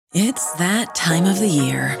It's that time of the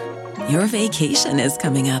year. Your vacation is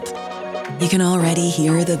coming up. You can already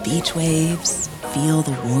hear the beach waves, feel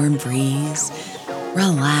the warm breeze,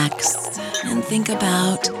 relax, and think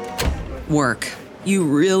about work. You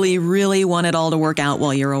really, really want it all to work out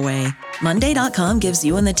while you're away. Monday.com gives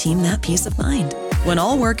you and the team that peace of mind. When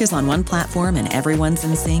all work is on one platform and everyone's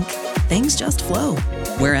in sync, things just flow.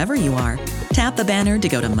 Wherever you are, tap the banner to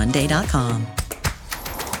go to Monday.com.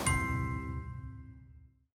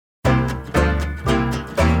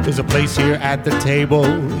 There's a place here at the table.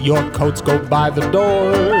 Your coats go by the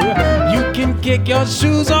door. You can kick your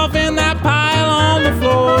shoes off in that pile on the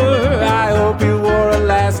floor. I hope you wore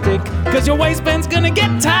elastic, cause your waistband's gonna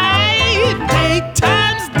get tight. Take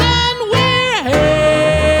time's done, we're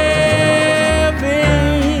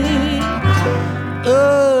having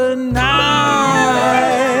a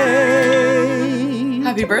night.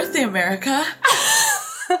 Happy birthday, America.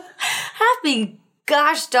 Happy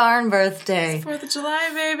gosh darn birthday. 4th of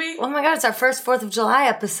July, baby. Oh my God, it's our first 4th of July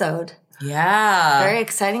episode. Yeah. Very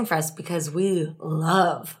exciting for us because we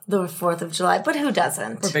love the 4th of July, but who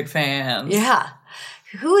doesn't? We're big fans. Yeah.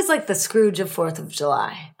 Who is like the Scrooge of 4th of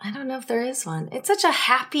July? I don't know if there is one. It's such a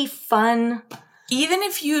happy, fun... Even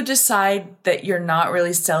if you decide that you're not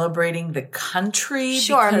really celebrating the country,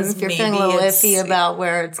 Sure, because if you're maybe feeling a little iffy about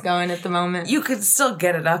where it's going at the moment. you could still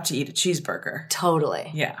get it up to eat a cheeseburger.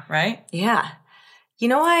 Totally. Yeah, right? Yeah. You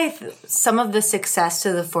know why some of the success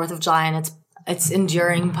to the 4th of July and its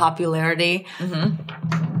enduring popularity,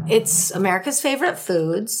 it's America's favorite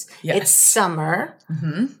foods, Yes. it's summer,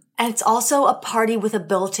 and it's also a party with a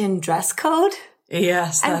built-in dress code.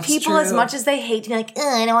 Yes, And that's people, true. as much as they hate to be like,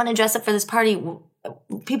 I don't want to dress up for this party,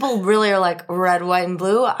 people really are like, red, white, and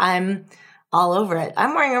blue. I'm all over it.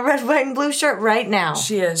 I'm wearing a red, white, and blue shirt right now.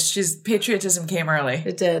 She is. She's patriotism came early.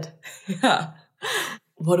 It did. Yeah.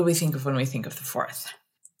 What do we think of when we think of the 4th?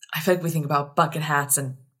 I feel like we think about bucket hats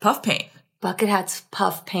and puff paint. Bucket hats,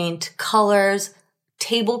 puff paint, colors,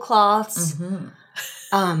 tablecloths.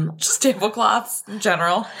 Just tablecloths in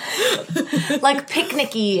general. Like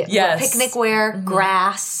picnicky, Yes. picnic wear,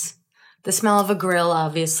 grass, the smell of a grill,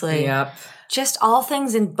 obviously. Yep. Just all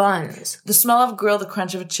things in buns. The smell of grill, the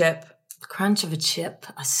crunch of a chip. The crunch of a chip,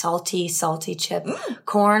 a salty, salty chip,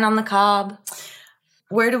 corn on the cob.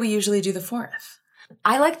 Where do we usually do the 4th?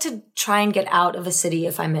 I like to try and get out of a city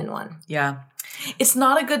if I'm in one. Yeah. It's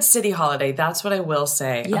not a good city holiday. That's what I will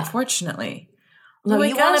say, Yeah. unfortunately. No, Oh my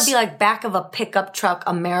you want gosh. to be like back of a pickup truck,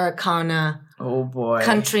 Americana, Oh, boy.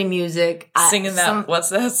 country music. Singing that, what's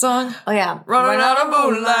that song? Oh, yeah. Running out of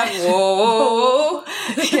moonlight. Whoa.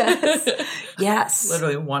 Yes. Yes.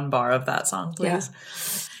 Literally one bar of that song, Yeah. please.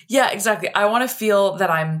 Yeah, exactly. I want to feel that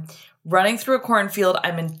I'm running through a cornfield.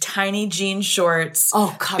 I'm in tiny jean shorts.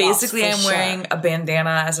 Oh, cutoffs Basically, for I'm sure. wearing a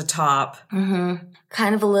bandana as a top.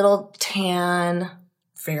 Kind of a little tan.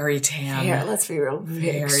 Very tan. Here, let's be real.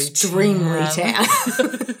 Very extremely tan.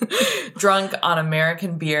 Drunk on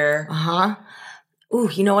American beer. Ooh,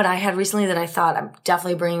 you know what I had recently that I thought I'm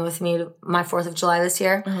definitely bringing with me to my 4th of July this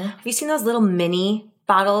year? Have you seen those little mini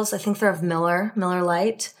bottles? I think they're of Miller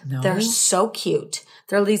Lite. No. They're so cute.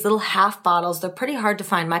 They're these little half bottles. They're pretty hard to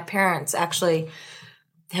find. My parents actually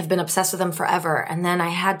have been obsessed with them forever. And then I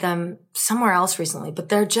had them somewhere else recently, but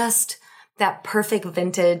they're just that perfect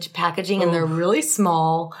vintage packaging and they're really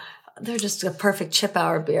small. They're just a perfect chip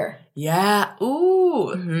hour beer. Yeah.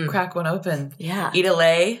 Ooh. Crack one open. Yeah. Eat a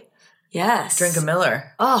lay. Yes. Drink a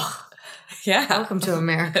Miller. Oh, Yeah. welcome to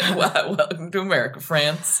America. Welcome to America,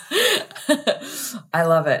 France. I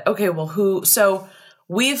love it. Okay, well, so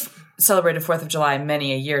we've celebrated 4th of July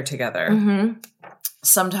many a year together.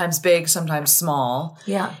 Sometimes big, sometimes small.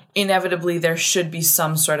 Yeah. Inevitably, there should be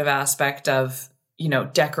some sort of aspect of,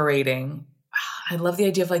 decorating. I love the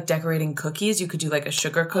idea of like decorating cookies. You could do like a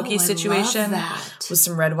sugar cookie situation I love that. with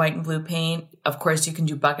some red, white, and blue paint. Of course, you can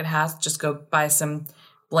do bucket hats. Just go buy some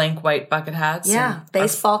blank white bucket hats. Yeah. and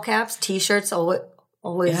Baseball caps, T-shirts,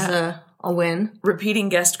 always a win. repeating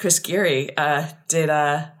guest Chris Geary did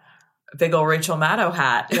a big old Rachel Maddow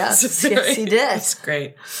hat. Yes, It's yes, he did. It's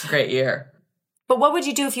great. Great year. But what would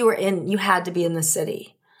you do if you had to be in the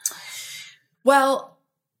city? Well,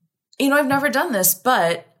 I've never done this,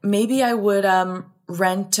 but maybe I would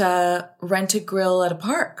rent a grill at a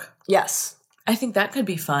park. Yes. I think that could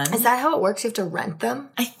be fun. Is that how it works? You have to rent them?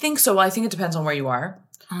 I think so. Well, I think it depends on where you are.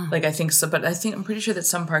 Like, I think so. But I'm pretty sure that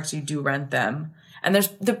some parks you do rent them. And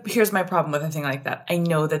here's my problem with a thing like that. I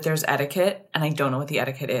know that there's etiquette, and I don't know what the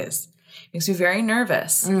etiquette is. It makes me very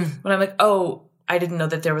nervous when I'm like, oh, I didn't know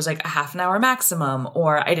that there was like a half an hour maximum,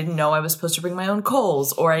 or I didn't know I was supposed to bring my own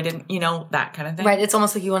coals, or I didn't, that kind of thing. Right. It's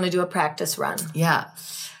almost like you want to do a practice run. Yeah.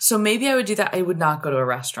 So maybe I would do that. I would not go to a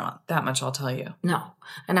restaurant. That much I'll tell you. No.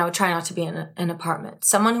 And I would try not to be in an apartment.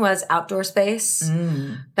 Someone who has outdoor space,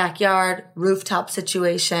 backyard, rooftop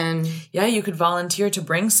situation. Yeah, you could volunteer to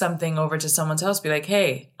bring something over to someone's house. Be like,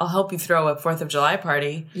 hey, I'll help you throw a 4th of July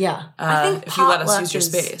party. Yeah. I think if you let us use your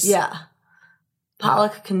space. Yeah.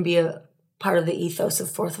 Potluck can be a part of the ethos of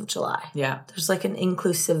 4th of July. Yeah. There's like an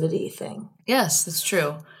inclusivity thing. Yes, that's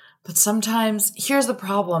true. But sometimes, here's the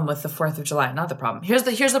problem with the 4th of July. Not the problem. Here's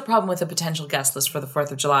the problem with a potential guest list for the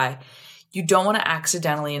 4th of July. You don't want to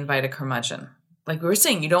accidentally invite a curmudgeon. Like we were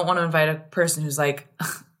saying, you don't want to invite a person who's like,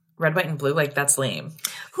 red, white, and blue. Like, that's lame.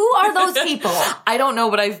 Who are those people? I don't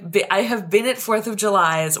know, but I have been at 4th of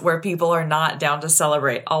Julys where people are not down to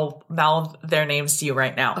celebrate. I'll mouth their names to you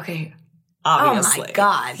right now. Okay. Obviously. Oh my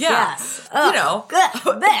God. Yeah. Yes.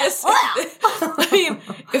 This. I mean,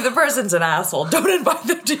 if the person's an asshole, don't invite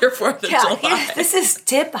them to your 4th of July. This is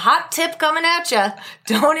hot tip coming at you.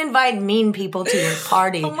 Don't invite mean people to your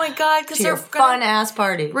party. Oh my God, because to they're your fun ass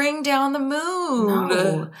party. Bring down the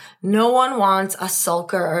mood. No one wants a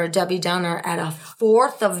sulker or a Debbie Downer at a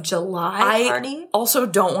 4th of July party. I also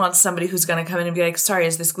don't want somebody who's going to come in and be like, sorry,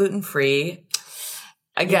 is this gluten-free?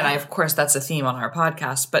 Again, of course, that's a theme on our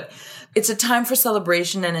podcast, but it's a time for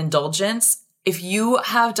celebration and indulgence. If you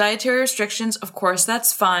have dietary restrictions, of course,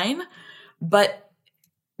 that's fine, but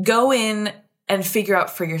go in and figure out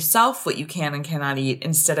for yourself what you can and cannot eat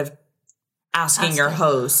instead of asking your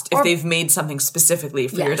host if they've made something specifically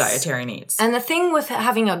for your dietary needs. And the thing with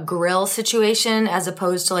having a grill situation as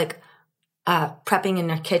opposed to like prepping in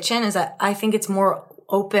your kitchen is that I think it's more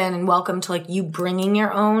open and welcome to like you bringing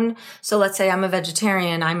your own. So let's say I'm a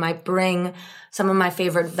vegetarian. I might bring some of my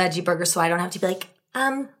favorite veggie burgers so I don't have to be like,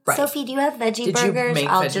 Sophie, do you have veggie burgers?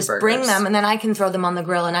 I'll just bring them and then I can throw them on the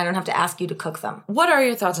grill and I don't have to ask you to cook them. What are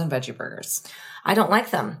your thoughts on veggie burgers? I don't like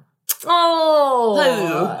them.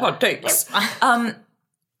 Oh, hot takes.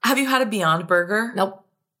 Have you had a Beyond Burger? Nope.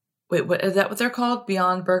 Wait, what is that? What they're called?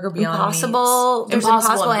 Beyond Burger, Beyond Impossible, Meats?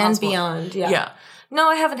 Impossible and Beyond. Yeah. No,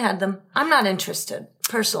 I haven't had them. I'm not interested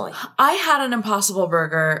personally. I had an Impossible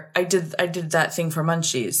Burger. I did that thing for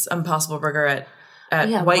Munchies. Impossible Burger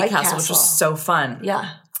at White Castle, which was so fun. Yeah.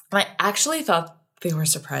 And I actually thought they were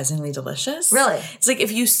surprisingly delicious. Really? It's like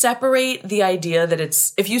if you separate the idea that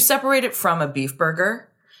if you separate it from a beef burger,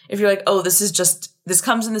 if you're like, oh, this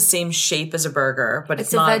comes in the same shape as a burger, but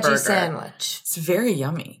it's not a burger. It's a veggie sandwich. It's very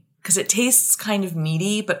yummy because it tastes kind of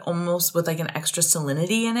meaty, but almost with like an extra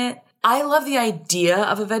salinity in it. I love the idea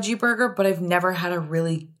of a veggie burger, but I've never had a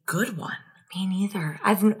really good one. Me neither.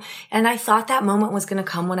 And I thought that moment was going to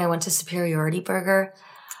come when I went to Superiority Burger.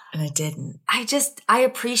 And it didn't. I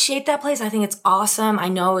appreciate that place. I think it's awesome. I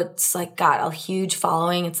know it's like got a huge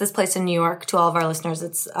following. It's this place in New York. To all of our listeners,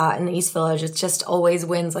 it's in the East Village. It's just always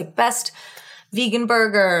wins like best vegan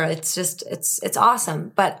burger. It's just, it's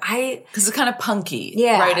awesome. But because it's kind of punky.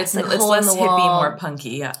 Yeah. Right? It's less hippie, more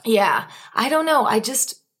punky. Yeah. Yeah. I don't know.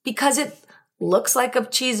 Because it looks like a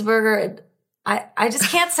cheeseburger, I just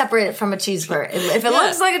can't separate it from a cheeseburger. If it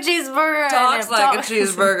looks like a cheeseburger, talks like a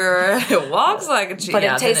cheeseburger, it walks like a cheeseburger, but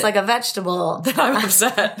it tastes like a vegetable, then I'm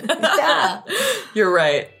upset. Yeah. You're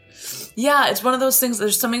right. Yeah, it's one of those things.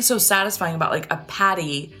 There's something so satisfying about like a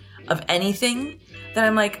patty of anything that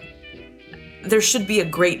I'm like, there should be a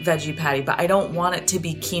great veggie patty, but I don't want it to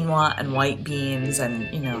be quinoa and white beans and,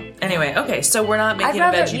 Anyway, okay, so we're not making a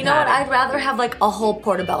veggie patty. You know what? I'd rather have like a whole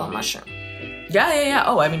portobello mushroom. Yeah.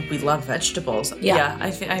 Oh, I mean, we love vegetables. Yeah.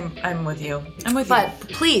 I think I'm with you. But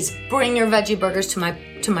please bring your veggie burgers to my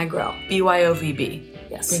grill.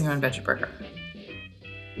 BYOVB. Yes. Bring your own veggie burger.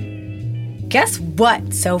 Guess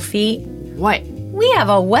what, Sophie? What? We have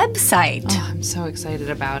a website. Oh, I'm so excited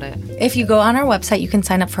about it. If you go on our website, you can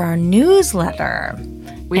sign up for our newsletter.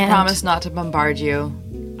 We promise not to bombard you.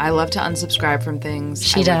 I love to unsubscribe from things.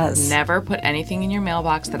 She does. Would never put anything in your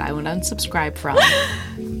mailbox that I would unsubscribe from.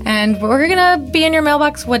 And we're going to be in your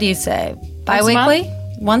mailbox, what do you say? Bi-weekly?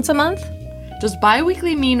 Once a month? Does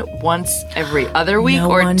bi-weekly mean once every other week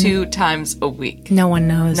or 2 times a week? No one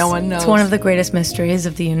knows. No one knows. It's one of the greatest mysteries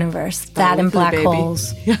of the universe. That and black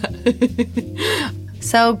holes.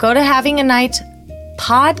 So go to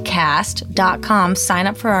havinganightpodcast.com, sign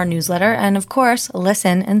up for our newsletter, and of course,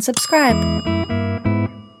 listen and subscribe.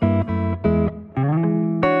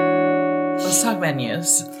 Let's talk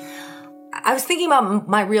menus. I was thinking about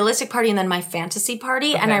my realistic party and then my fantasy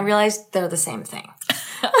party, and I realized they're the same thing.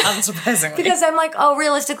 Unsurprisingly. Because I'm like, oh,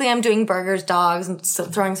 realistically, I'm doing burgers, dogs, and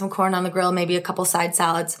throwing some corn on the grill, maybe a couple side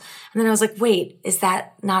salads. And then I was like, wait, is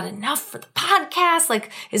that not enough for the podcast?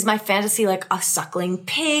 Like, is my fantasy like a suckling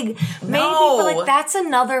pig? Maybe, but like that's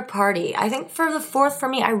another party. I think for the 4th, for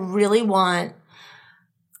me, I really want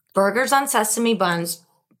burgers on sesame buns,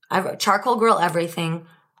 charcoal grill everything,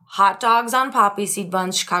 hot dogs on poppy seed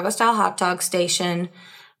buns, Chicago-style hot dog station,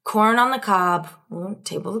 corn on the cob.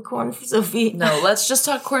 Table the corn for Sophie. No, let's just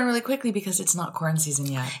talk corn really quickly because it's not corn season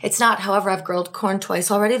yet. It's not. However, I've grilled corn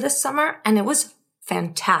twice already this summer, and it was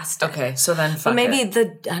fantastic. Okay, so then fuck But maybe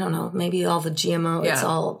it. I don't know, maybe all the GMO, it's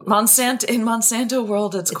all... In Monsanto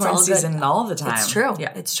world, it's corn season all the time. It's true.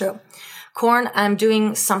 Yeah. It's true. Corn, I'm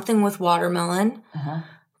doing something with watermelon.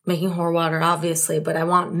 Making whore water, obviously, but I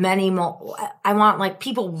want many more. I want like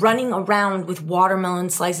people running around with watermelon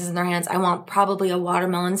slices in their hands. I want probably a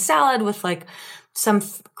watermelon salad with like some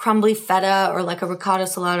crumbly feta or like a ricotta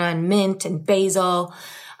salata and mint and basil.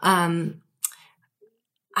 I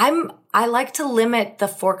like to limit the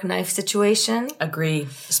fork knife situation. Agree,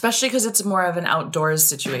 especially because it's more of an outdoors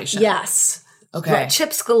situation. Yes. Okay. Right,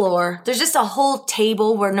 chips galore. There's just a whole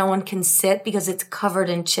table where no one can sit because it's covered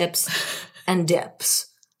in chips and dips.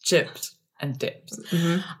 Chips and dips.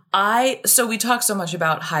 So we talk so much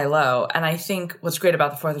about high-low, and I think what's great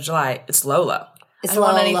about the 4th of July, it's low-low. I don't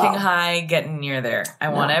want anything high getting near there. I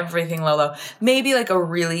want everything low-low. Maybe like a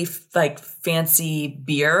really like fancy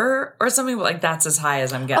beer or something, but like that's as high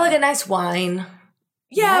as I'm getting. Oh, like a nice wine.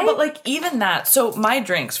 Yeah, right? but like even that. So my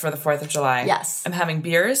drinks for the 4th of July. Yes. I'm having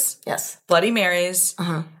beers. Yes. Bloody Marys.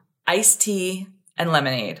 Iced tea and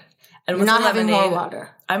lemonade. And You're not having more water.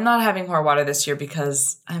 I'm not having whore water this year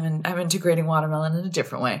because I'm integrating watermelon in a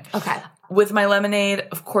different way. Okay. With my lemonade,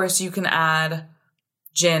 of course, you can add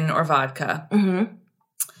gin or vodka. I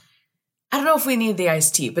don't know if we need the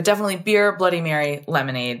iced tea, but definitely beer, Bloody Mary,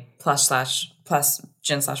 lemonade, plus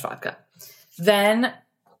gin/vodka. Then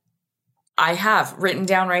I have written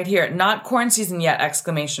down right here, not corn season yet, !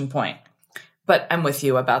 But I'm with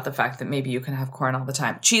you about the fact that maybe you can have corn all the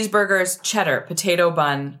time. Cheeseburgers, cheddar, potato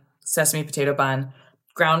bun, sesame potato bun,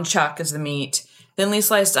 ground chuck is the meat, thinly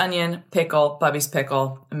sliced onion, pickle, Bubby's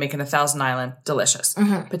pickle. I'm making a Thousand Island. Delicious.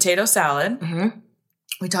 Potato salad.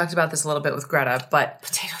 We talked about this a little bit with Greta, but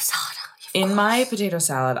Potato salad. in my potato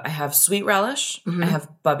salad, I have sweet relish. I have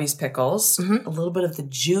Bubby's pickles, a little bit of the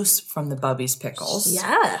juice from the Bubby's pickles.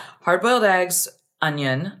 Yeah. Hard-boiled eggs,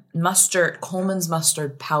 onion, mustard, Coleman's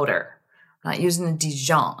mustard powder. I'm not using the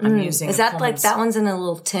Dijon. I'm using Is that Coleman's, like that one's in a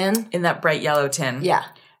little tin? in that bright yellow tin. Yeah.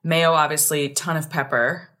 Mayo, obviously, ton of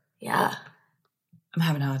pepper. Yeah. I'm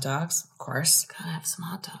having hot dogs, of course. Gotta have some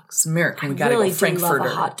hot dogs. It's American. We I gotta really go do Frankfurter.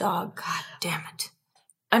 love a hot dog. God damn it.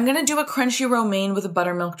 I'm gonna do a crunchy romaine with a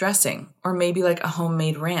buttermilk dressing, or maybe like a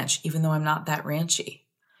homemade ranch, even though I'm not that ranchy.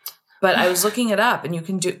 But I was looking it up, and you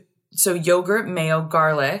can do yogurt, mayo,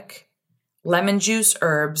 garlic, lemon juice,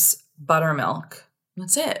 herbs, buttermilk.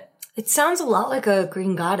 That's it. It sounds a lot like a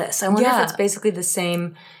green goddess. I wonder if it's basically the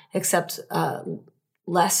same except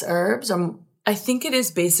less herbs or... I think it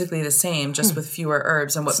is basically the same, just with fewer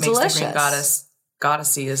herbs. And what makes delicious. the green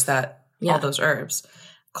goddessy is that all those herbs.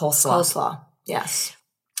 Coleslaw, yes.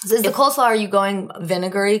 So is the coleslaw, are you going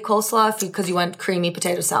vinegary coleslaw because you went creamy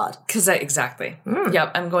potato salad? Exactly.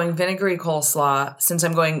 Yep, I'm going vinegary coleslaw since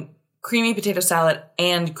I'm going creamy potato salad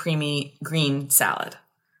and creamy green salad.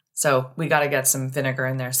 So we got to get some vinegar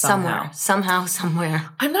in there somehow. Somewhere.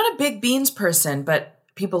 I'm not a big beans person, but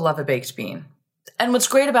people love a baked bean. And what's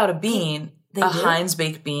great about a bean, Heinz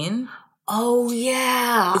baked bean. Oh,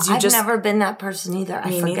 yeah. I've never been that person either.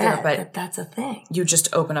 I forget neither, but that that's a thing. You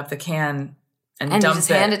just open up the can and you dump just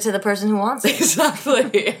hand it to the person who wants it.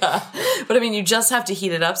 Exactly, yeah. But I mean, you just have to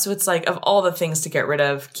heat it up. So it's like, of all the things to get rid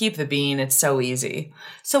of, keep the bean. It's so easy.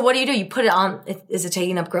 So what do? You put it on, is it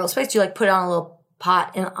taking up grill space? Do you like put it on a little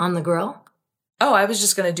pot on the grill? Oh, I was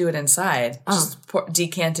just going to do it inside. Just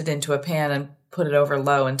decant it into a pan and put it over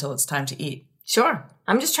low until it's time to eat. Sure.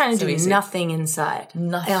 I'm just trying to do nothing inside.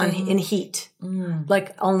 Nothing? In heat.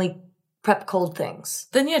 Like only prep cold things.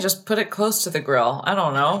 Then just put it close to the grill. I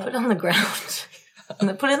don't know. Put it on the ground. And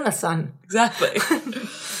then put it in the sun. Exactly.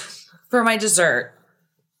 For my dessert,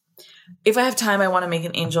 if I have time, I want to make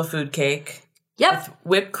an angel food cake. Yep. With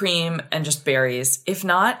whipped cream and just berries. If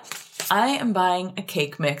not, I am buying a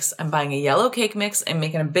cake mix. I'm buying a yellow cake mix. I'm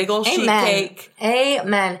making a big old sheet cake.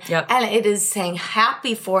 Amen. Yep. And it is saying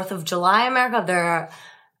Happy 4th of July, America. There are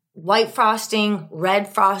white frosting, red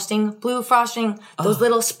frosting, blue frosting, those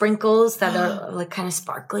little sprinkles that are like kind of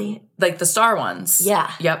sparkly. Like the star ones.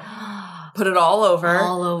 Yeah. Yep. Put it all over.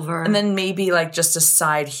 All over. And then maybe like just a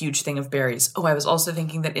side huge thing of berries. Oh, I was also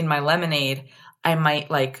thinking that in my lemonade, I might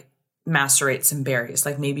like macerate some berries,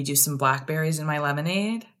 like maybe do some blackberries in my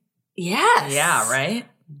lemonade. Yes. Yeah, right?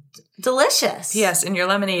 Delicious. Yes, in your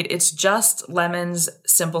lemonade, it's just lemons,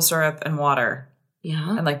 simple syrup, and water.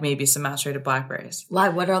 Yeah. And like maybe some macerated blackberries. Why?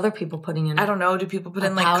 What are other people putting in? I don't know. Do people put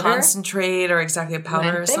in like powder? concentrate or exactly a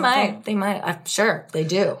powder or They something? They might. I'm sure they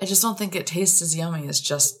do. I just don't think it tastes as yummy as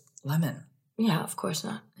just lemon. Yeah, of course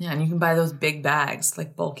not. Yeah, and you can buy those big bags,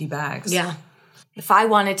 like bulky bags. Yeah. If I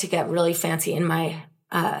wanted to get really fancy in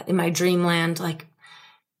my dreamland, like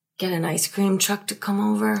get an ice cream truck to come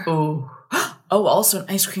over. Oh. Oh, also an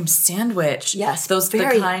ice cream sandwich. Yes, Those the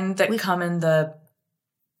very- kind that come in the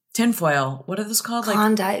tinfoil. What are those called?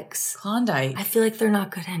 Klondikes. Klondike. I feel like they're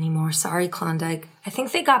not good anymore. Sorry, Klondike. I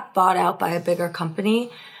think they got bought out by a bigger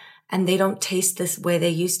company and they don't taste this way they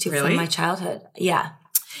used to Really? from my childhood. Yeah.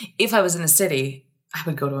 If I was in the city, I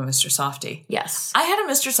would go to a Mr. Softy. Yes. I had a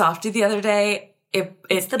Mr. Softy the other day.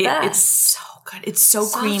 It's the best. It's so good. It's so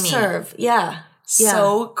Soft creamy. serve. Yeah. Yeah.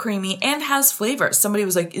 So creamy and has flavor. Somebody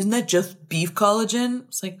was like, isn't that just beef collagen?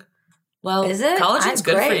 It's like, well, Is it? collagen's I'm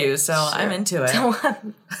good for great. you, so Sure. I'm into it. So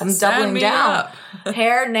I'm Sign doubling me down. up.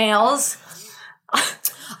 Hair, nails.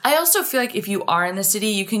 I also feel like if you are in the city,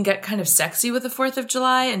 you can get kind of sexy with the 4th of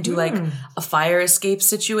July and do like a fire escape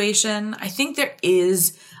situation. I think there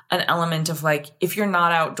is an element of like, if you're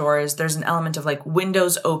not outdoors, there's an element of like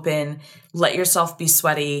windows open, let yourself be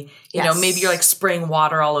sweaty. You know, Yes. maybe you're like spraying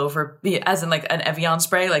water all over, as in like an Evian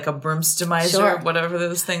spray, like a broomstomizer, Sure. whatever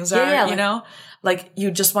those things Yeah, are, yeah, you like- know? Like you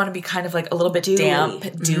just want to be kind of like a little bit damp,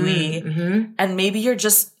 dewy, and maybe you're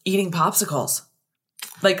just eating popsicles.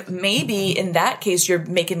 Like maybe in that case, you're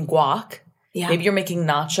making guac. Yeah. Maybe you're making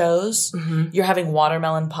nachos. You're having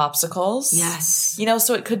watermelon popsicles. Yes. You know,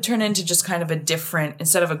 so it could turn into just kind of a different,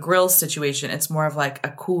 instead of a grill situation, it's more of like a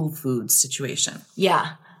cool food situation.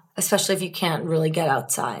 Yeah. Especially if you can't really get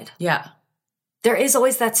outside. Yeah. There is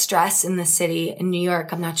always that stress in the city. In New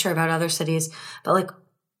York, I'm not sure about other cities, but like,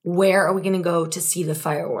 where are we going to go to see the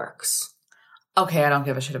fireworks? Okay, I don't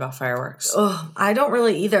give a shit about fireworks. Oh, I don't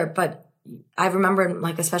really either, but I remember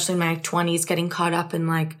like, especially in my 20s, getting caught up in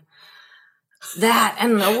like that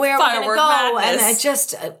and where we're going to Firework go. madness. And I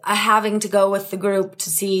just having to go with the group to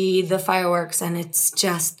see the fireworks. And it's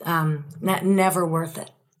just never worth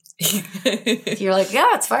it. You're like,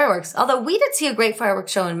 yeah, it's fireworks. Although we did see a great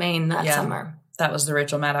fireworks show in Maine that Yeah. summer. That was the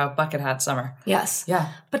Rachel Maddow bucket hat summer. Yes. Yeah.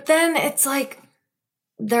 But then it's like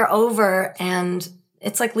they're over and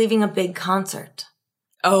it's like leaving a big concert.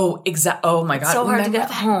 Oh, Oh my God. So hard to Remember get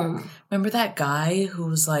that? home. Remember that guy who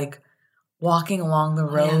was like walking along the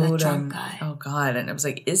road? yeah, that drunk and, guy. Oh God. And it was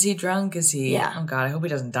like, is he drunk? Is he? Yeah. Oh God, I hope he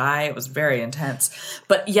doesn't die. It was very intense.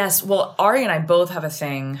 But yes, well, Ari and I both have a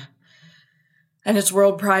thing. And it's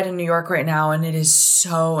World Pride in New York right now. And it is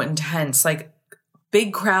so intense. Like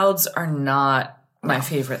big crowds are not my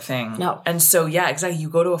favorite thing. No. And so, yeah, exactly. You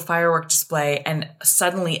go to a firework display and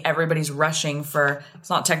suddenly everybody's rushing for, it's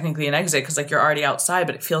not technically an exit because like you're already outside,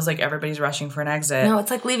 but it feels like everybody's rushing for an exit. No,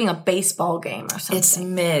 it's like leaving a baseball game or something. It's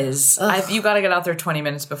Miz. You got to get out there 20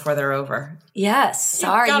 minutes before they're over. Yes.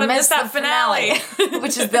 Sorry, gotta you miss missed that the finale.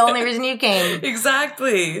 which is the only reason you came.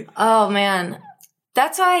 Exactly. Oh, man.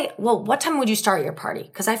 That's why, well, what time would you start your party?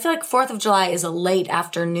 Because I feel like 4th of July is a late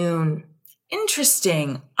afternoon.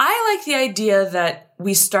 Interesting. I like the idea that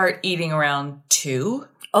we start eating around 2.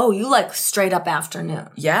 Oh, you like straight up afternoon.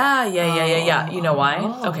 Yeah. You know why?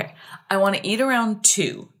 Okay. I want to eat around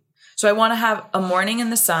 2. So I want to have a morning in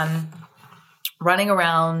the sun, running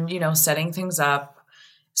around, you know, setting things up,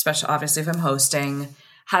 especially obviously if I'm hosting,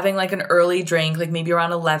 having like an early drink, like maybe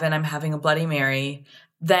around 11, I'm having a Bloody Mary.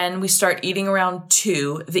 Then we start eating around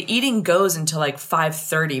 2. The eating goes until like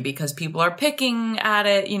 5:30 because people are picking at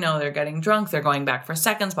it. You know, they're getting drunk. They're going back for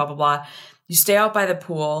seconds, blah, blah, blah. You stay out by the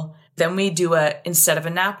pool. Then we do instead of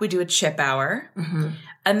a nap, we do a chip hour.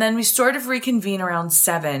 And then we sort of reconvene around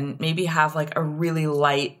 7, maybe have like a really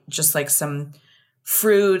light, just like some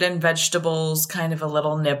fruit and vegetables, kind of a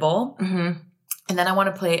little nibble. And then I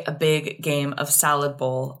want to play a big game of Salad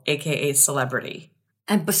Bowl, AKA Celebrity.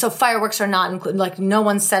 And so fireworks are not included, like no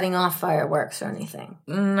one's setting off fireworks or anything.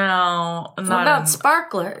 No, What not about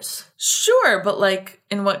sparklers? Sure, but like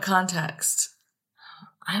in what context?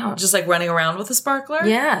 I don't. Just like running around with a sparkler?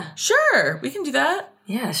 Yeah. Sure, we can do that.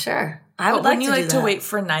 Yeah, sure. I But would like wouldn't to you do like that. to wait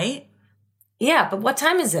for night? Yeah, but what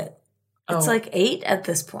time is it? It's Oh. like 8 at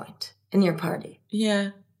this point in your party. Yeah,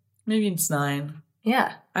 maybe it's 9.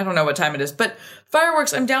 Yeah. I don't know what time it is, but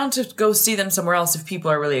fireworks, I'm down to go see them somewhere else if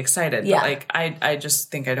people are really excited. Yeah. But like, I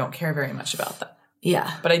just think I don't care very much about that.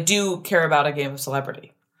 Yeah. But I do care about a game of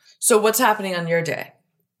Celebrity. So what's happening on your day?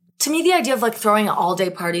 To me, the idea of like throwing an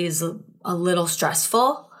all-day party is a little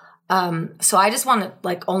stressful. So I just want to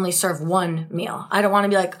like only serve one meal. I don't want to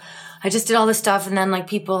be like, I just did all this stuff and then like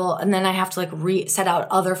people, and then I have to like set out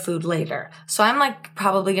other food later. So I'm like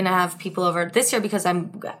probably going to have people over this year because I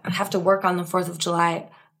have to work on the 4th of July.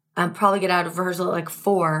 I'll probably get out of rehearsal at like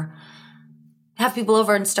 4, have people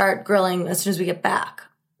over and start grilling as soon as we get back.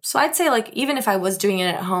 So I'd say like, even if I was doing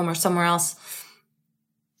it at home or somewhere else,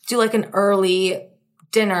 do like an early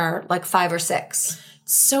dinner, like 5 or 6.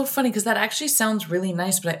 So funny because that actually sounds really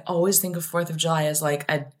nice, but I always think of 4th of July as like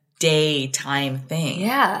a daytime thing.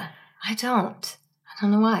 Yeah, I don't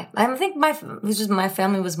know why. I think my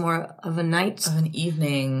family was more of a night. Of an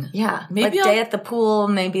evening. Yeah. Maybe like day at the pool,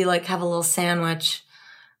 maybe like have a little sandwich,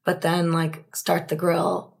 but then like start the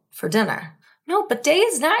grill for dinner. No, but day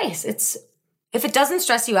is nice. If it doesn't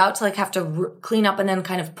stress you out to like have to clean up and then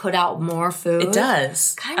kind of put out more food. It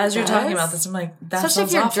does. As you're talking about this, I'm like, that Especially if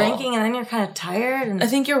sounds you're awful. drinking and then you're kind of tired. And I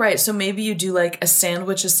think you're right. So maybe you do like a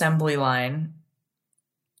sandwich assembly line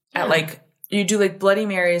at like, you do like Bloody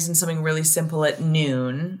Marys and something really simple at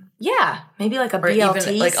noon. Yeah. Maybe like a Or BLT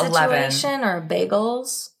even, like, 11. situation or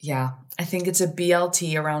bagels. Yeah. I think it's a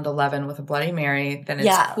BLT around 11 with a Bloody Mary. Then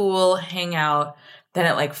it's pool, hang out. Then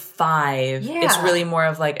at like 5, it's really more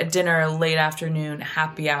of like a dinner, late afternoon,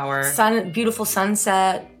 happy hour. Beautiful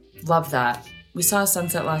sunset. Love that. We saw a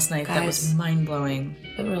sunset last night. Guys, that was mind-blowing.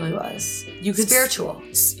 It really was. You could spiritual.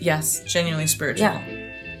 Yes, genuinely spiritual.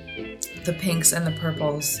 Yeah. The pinks and the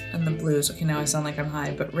purples and the blues. Okay, now I sound like I'm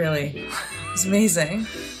high, but really, it's amazing.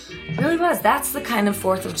 It really was. That's the kind of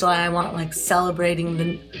 4th of July I want, like celebrating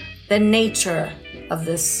the nature of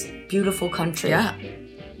this beautiful country. Yeah.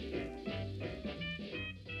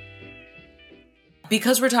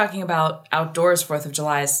 Because we're talking about outdoors 4th of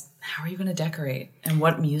July's, how are you going to decorate? And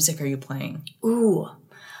what music are you playing? Ooh.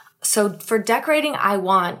 So for decorating, I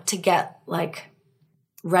want to get like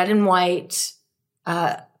red and white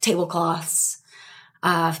tablecloths,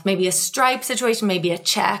 maybe a stripe situation, maybe a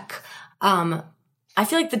check. I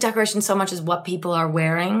feel like the decoration so much is what people are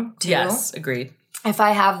wearing too. Yes, agreed. If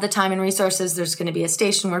I have the time and resources, there's going to be a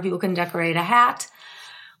station where people can decorate a hat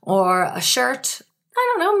or a shirt.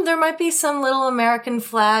 I don't know. There might be some little American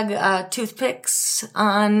flag toothpicks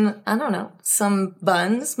on, I don't know, some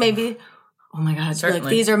buns. Maybe, oh my God. Certainly. Like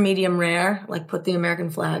these are medium rare. Like put the American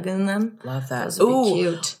flag in them. Love that. Those would be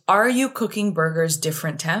cute. Are you cooking burgers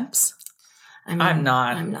different temps? I'm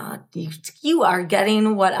not. I'm not. You are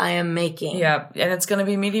getting what I am making. Yeah, and it's going to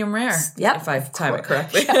be medium rare. Yep. If I time it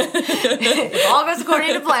correctly. If all goes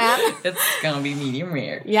according to plan. It's going to be medium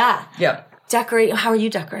rare. Yeah. Yep. Decorate. How are you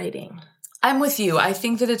decorating? I'm with you. I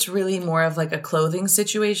think that it's really more of like a clothing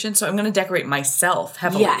situation. So I'm going to decorate myself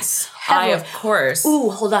heavily. Yes. Heavily. Of course. Ooh,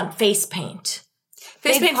 hold on. Face paint.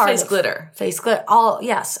 Face paint, face glitter. Face glitter.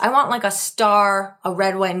 Yes. I want like a star, a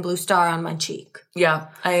red, white, and blue star on my cheek. Yeah,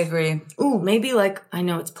 I agree. Ooh, maybe like, I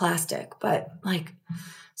know it's plastic, but like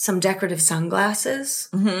some decorative sunglasses.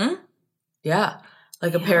 Mm-hmm. Yeah.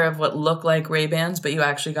 Like a pair of what look like Ray-Bans, but you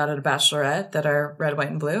actually got at a bachelorette that are red, white,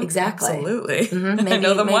 and blue. Exactly. Absolutely. Mm-hmm. Maybe, I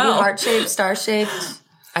know them maybe well. Heart-shaped, star-shaped.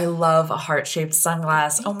 I love a heart-shaped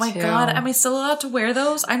sunglass. Oh my too. God. Am I still allowed to wear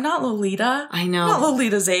those? I'm not Lolita. I know. I'm not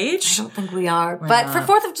Lolita's age. I don't think we are. But for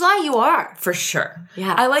 4th of July, you are. For sure.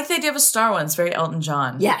 Yeah. I like the idea of a star one. It's very Elton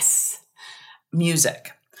John. Yes.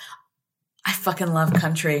 Music. I fucking love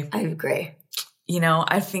country. I agree. You know,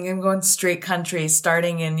 I think I'm going straight country,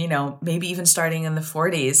 starting in, maybe even starting in the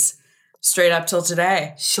 40s, straight up till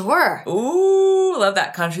today. Sure. Ooh, love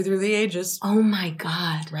that. Country through the ages. Oh my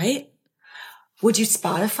God. Right? Would you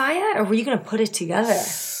Spotify it or were you going to put it together?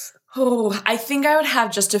 Oh, I think I would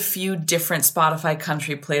have just a few different Spotify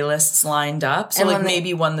country playlists lined up. So like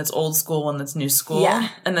maybe one that's old school, one that's new school. Yeah.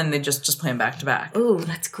 And then they just play them back to back. Ooh,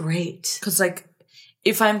 that's great. Because like,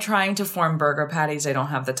 if I'm trying to form burger patties, I don't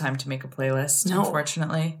have the time to make a playlist,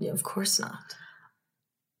 unfortunately. Yeah, of course not.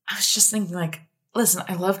 I was just thinking like, listen,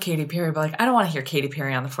 I love Katy Perry, but like, I don't want to hear Katy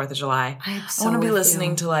Perry on the 4th of July. I want to be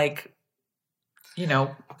listening to like,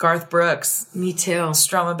 Garth Brooks. Me too.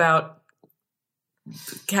 Strum about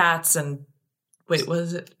cats and wait, what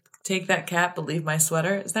is it? Take that cat, but leave my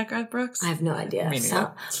sweater. Is that Garth Brooks? I have no idea.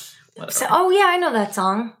 So, oh yeah, I know that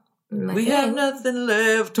song. We have nothing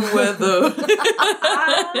left to weather.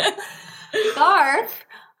 Garth.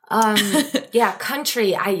 Yeah,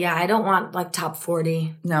 country. I don't want like top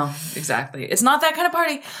 40. No, exactly. It's not that kind of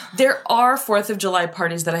party. There are 4th of July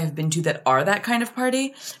parties that I have been to that are that kind of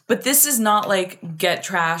party, but this is not like get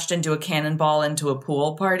trashed and do a cannonball into a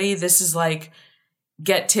pool party. This is like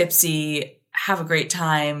get tipsy, have a great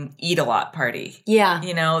time, eat a lot party. Yeah.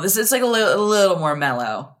 This is like a little more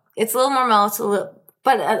mellow. It's a little more mellow,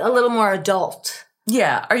 but a little more adult.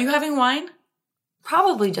 Yeah. Are you having wine?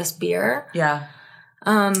 probably just beer. Yeah.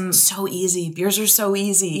 So easy. Beers are so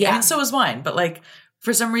easy. Yeah. I mean, so is wine. But like,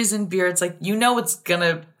 for some reason, beer, it's like, it's going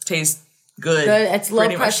to taste good. It's low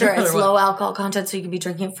pretty much pressure. no matter It's what. low alcohol content, so you can be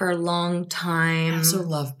drinking it for a long time. I also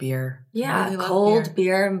love beer. I Yeah, really love cold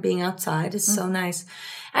beer and being outside is so nice.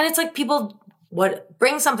 And it's like people,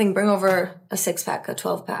 bring over a 6-pack, a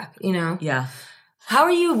 12-pack, Yeah. How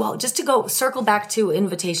are you? Well, just to circle back to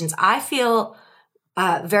invitations, I feel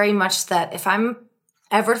very much that if I'm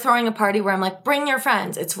ever throwing a party where I'm like, bring your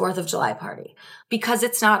friends, it's 4th of July party. Because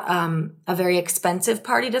it's not a very expensive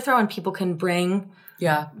party to throw and people can bring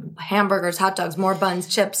hamburgers, hot dogs, more buns,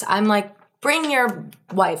 chips. I'm like, bring your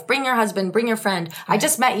wife, bring your husband, bring your friend. I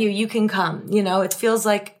just met you. You can come. It feels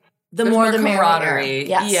like the There's more the camaraderie. merrier.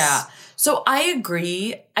 Yes. Yeah. So I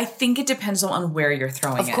agree. I think it depends on where you're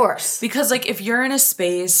throwing it. Of course. Because like if you're in a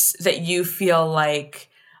space that you feel like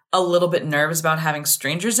a little bit nervous about having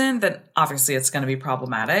strangers in, then obviously it's going to be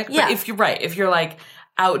problematic. Yeah. But if you're like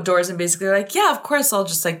outdoors and basically like, yeah, of course I'll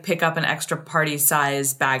just like pick up an extra party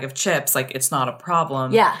size bag of chips, like it's not a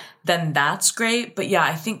problem. Yeah. Then that's great. But yeah,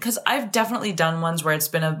 I think because I've definitely done ones where it's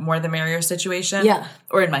been a more the merrier situation. Yeah.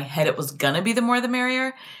 Or in my head it was going to be the more the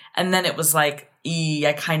merrier. And then it was like,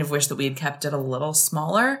 I kind of wish that we had kept it a little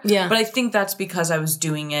smaller. Yeah. But I think that's because I was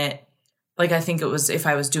doing it, like I think it was if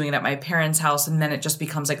I was doing it at my parents' house and then it just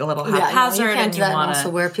becomes like a little haphazard you can't and do you that. want Also,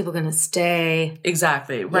 where are people going to stay?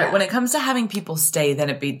 Exactly. Right. Yeah. When it comes to having people stay,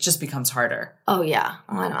 then just becomes harder. Oh, yeah.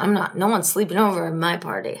 I'm not. No one's sleeping over at my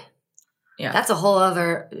party. Yeah. That's a whole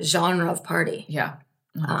other genre of party. Yeah.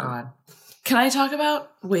 Oh, God. Can I talk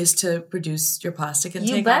about ways to reduce your plastic intake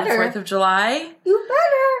on the better. 4th of July? You better.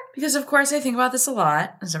 Because, of course, I think about this a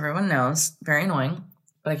lot, as everyone knows. Very annoying,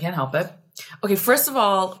 but I can't help it. Okay, first of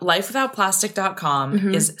all,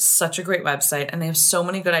 lifewithoutplastic.com is such a great website, and they have so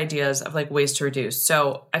many good ideas of, like, ways to reduce.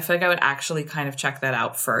 So I feel like I would actually kind of check that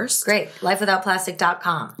out first. Great.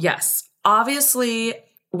 Lifewithoutplastic.com. Yes. Obviously,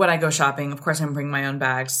 when I go shopping, of course, I'm bringing my own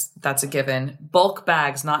bags. That's a given. Bulk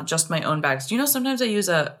bags, not just my own bags. Do you know sometimes I use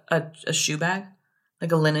a shoe bag?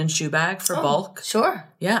 Like a linen shoe bag for bulk? Sure.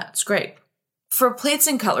 Yeah, it's great. For plates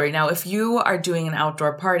and cutlery, now, if you are doing an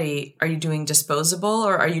outdoor party, are you doing disposable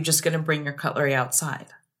or are you just going to bring your cutlery outside?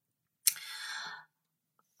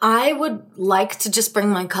 I would like to just bring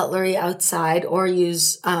my cutlery outside or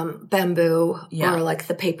use bamboo or like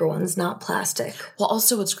the paper ones, not plastic. Well,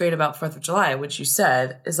 also what's great about 4th of July, which you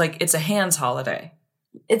said, is like it's a hands holiday.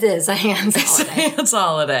 It is a hands It's a holiday. hands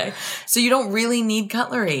holiday. So you don't really need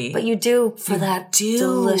cutlery. But you do for that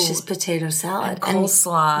delicious potato salad. And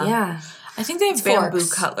coleslaw. Yeah. I think they have bamboo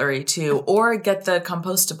forks. cutlery too, or get the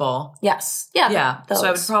compostable. Yes. Yeah. Yeah, those. so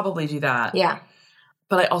I would probably do that. Yeah.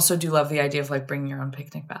 But I also do love the idea of like bringing your own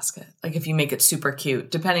picnic basket. Like if you make it super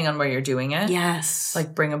cute, depending on where you're doing it. Yes.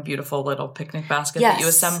 Like bring a beautiful little picnic basket that you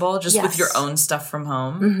assemble just with your own stuff from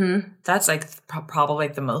home. Mm-hmm. That's like probably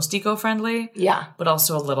like the most eco-friendly. Yeah. But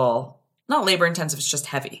also a little, not labor intensive, it's just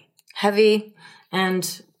heavy. Heavy.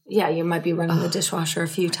 And yeah, you might be running the dishwasher a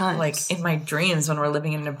few times. Like in my dreams when we're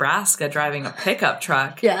living in Nebraska driving a pickup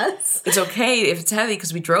truck. yes. It's okay if it's heavy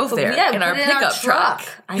because we drove there Yeah, in our put it pickup truck.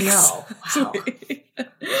 I know. Wow.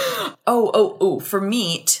 Oh, for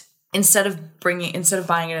meat, instead of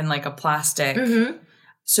buying it in like a plastic. Mm-hmm.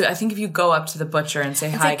 So I think if you go up to the butcher and say,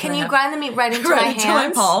 It's hi, like, can I you have- grind the meat right into right my into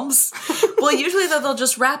hands? my palms? Well, usually they'll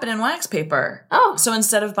just wrap it in wax paper. Oh. So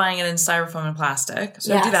instead of buying it in styrofoam and plastic,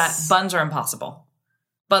 so do that. Yes. Buns are impossible.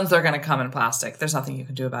 Buns are going to come in plastic. There's nothing you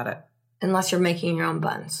can do about it. Unless you're making your own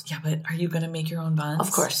buns. Yeah, but are you going to make your own buns?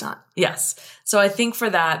 Of course not. Yes. So I think for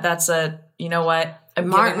that, that's you know what? I'm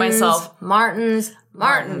giving myself Martins.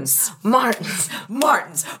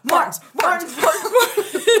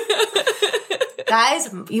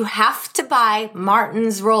 Guys, you have to buy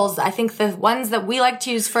Martin's rolls. I think the ones that we like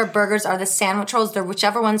to use for burgers are the sandwich rolls. They're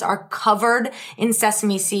whichever ones are covered in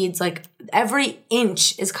sesame seeds. Like every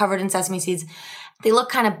inch is covered in sesame seeds. They look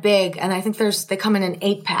kind of big, and I think they come in an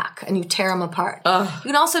 8-pack, and you tear them apart. You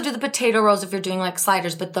can also do the potato rolls if you're doing like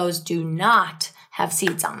sliders, but those do not have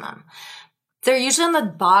seeds on them. They're usually on the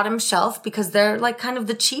bottom shelf because they're like kind of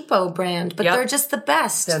the cheapo brand, but they're just the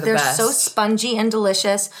best. They're best. so spongy and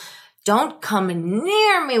delicious. Don't come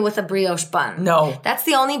near me with a brioche bun. No. That's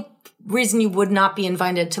the only reason you would not be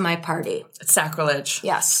invited to my party. It's sacrilege.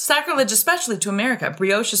 Yes. Sacrilege, especially to America.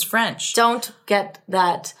 Brioche is French. Don't get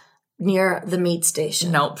that near the meat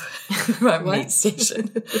station. Nope. Meat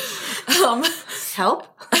station. Help?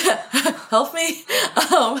 Help me.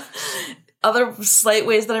 Other slight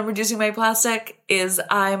ways that I'm reducing my plastic is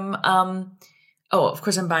of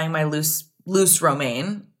course I'm buying my loose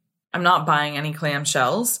romaine. I'm not buying any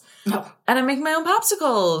clamshells. No. And I make my own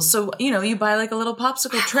popsicles. So, you buy like a little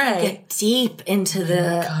popsicle tray. Get deep into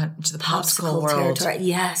the popsicle world. territory.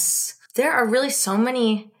 Yes. There are really so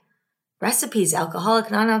many recipes,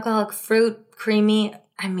 alcoholic, non-alcoholic, fruit, creamy.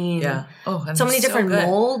 I mean, so many different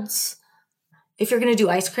molds. If you're going to do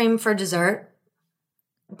ice cream for dessert,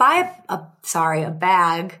 buy a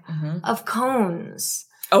bag of cones.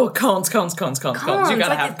 Oh, cones. You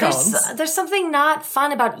gotta have cones. There's something not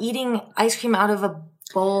fun about eating ice cream out of a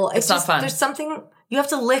bowl. It's not fun. There's something, you have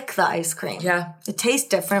to lick the ice cream. Yeah. It tastes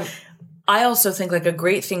different. I also think like a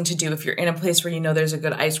great thing to do if you're in a place where there's a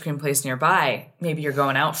good ice cream place nearby, maybe you're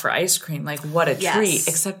going out for ice cream, like what a treat.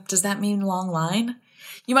 Except does that mean long line?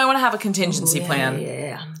 You might want to have a contingency plan.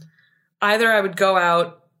 Yeah. Either I would go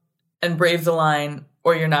out and brave the line,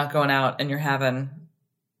 or you're not going out and you're having...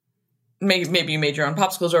 Maybe you made your own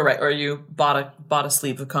popsicles, or you bought a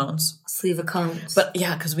sleeve of cones. Sleeve of cones. But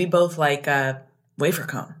yeah, because we both like a wafer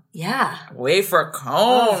cone. Yeah. Wafer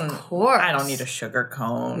cone. Of course. I don't need a sugar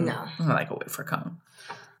cone. No. I like a wafer cone.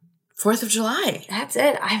 4th of July. That's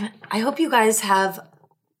it. I hope you guys have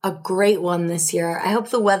a great one this year. I hope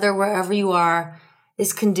the weather wherever you are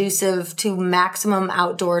is conducive to maximum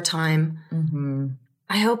outdoor time. Mm-hmm.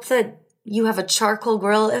 I hope that you have a charcoal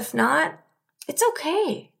grill. If not, it's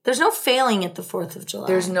okay. There's no failing at the 4th of July.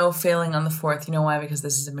 There's no failing on the 4th. You know why? Because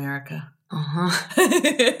this is America.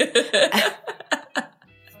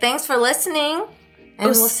 Thanks for listening, and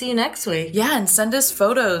we'll see you next week. Yeah, and send us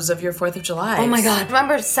photos of your 4th of July. Oh my God.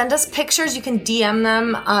 Remember, send us pictures. You can DM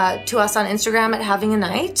them to us on Instagram at Having a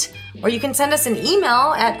Night, or you can send us an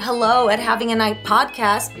email at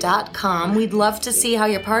hello@havinganightpodcast.com. We'd love to see how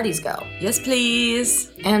your parties go. Yes, please.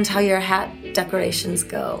 And how your hat decorations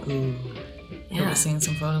go. Ooh. Yeah. We're seeing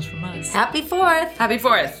some photos from us. Happy 4th. Happy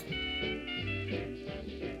 4th.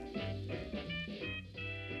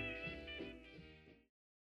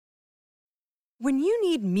 When you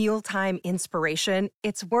need mealtime inspiration,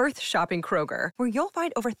 it's worth shopping Kroger, where you'll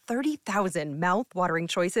find over 30,000 mouth-watering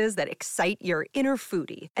choices that excite your inner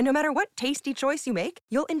foodie. And no matter what tasty choice you make,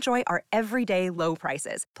 you'll enjoy our everyday low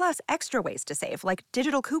prices, plus extra ways to save, like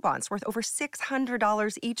digital coupons worth over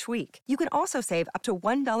 $600 each week. You can also save up to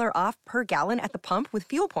 $1 off per gallon at the pump with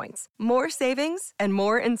fuel points. More savings and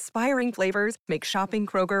more inspiring flavors make shopping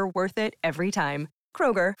Kroger worth it every time.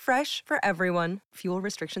 Kroger, fresh for everyone. Fuel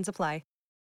restrictions apply.